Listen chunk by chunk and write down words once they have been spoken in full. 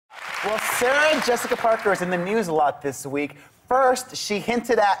Well, Sarah Jessica Parker is in the news a lot this week. First, she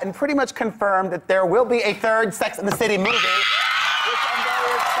hinted at and pretty much confirmed that there will be a third Sex and the City movie, which I'm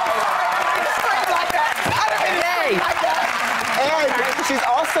very excited about. And she's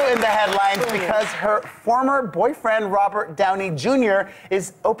also in the headlines because her former boyfriend, Robert Downey Jr.,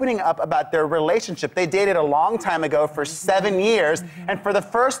 is opening up about their relationship. They dated a long time ago for 7 years, and for the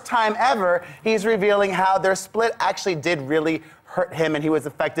first time ever, he's revealing how their split actually did really hurt him and he was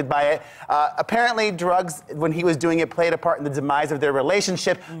affected by it. Apparently, drugs, when he was doing it, played a part in the demise of their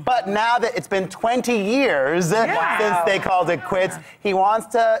relationship. But now that it's been 20 years since they called it quits, he wants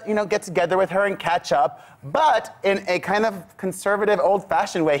to, get together with her and catch up. But in a kind of conservative,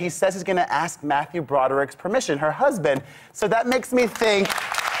 old-fashioned way, he says he's going to ask Matthew Broderick's permission, her husband. So that makes me think,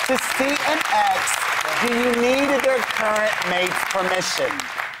 to see an ex, do you need their current mate's permission?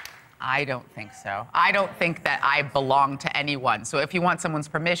 I don't think so. I don't think that I belong to anyone. So if you want someone's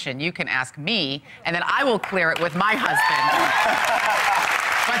permission, you can ask me, and then I will clear it with my husband.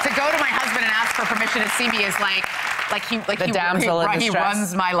 But to go to my husband and ask for permission to see me is like he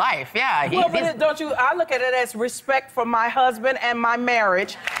runs my life. Yeah. But don't you? I look at it as respect for my husband and my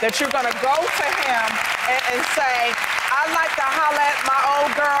marriage. That you're gonna go to him and say, I'd like to holler at my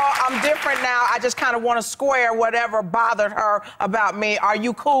old girl. I'm different now. I just kind of want to square whatever bothered her about me. Are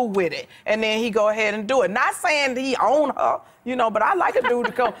you cool with it? And then he go ahead and do it. Not saying he own her, but I like a dude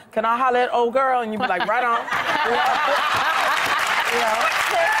to go, can I holler at old girl? And you be like, right on.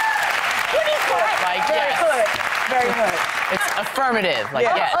 Like, Very yes. good. Very good. It's affirmative. Like,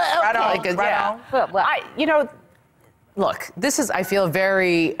 yes. Right on. Like, right on. Look, this is, I feel, a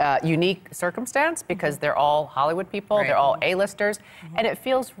very unique circumstance because they're all Hollywood people, they're all A-listers, and it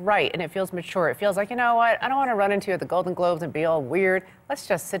feels right, and it feels mature. It feels like, you know what, I don't want to run into you at the Golden Globes and be all weird. Let's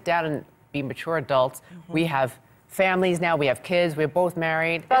just sit down and be mature adults. We have families now, we have kids, we're both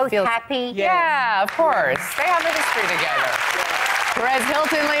married. Both happy? Yeah, of course. They have a history together. Perez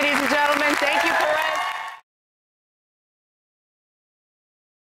Hilton, ladies and gentlemen.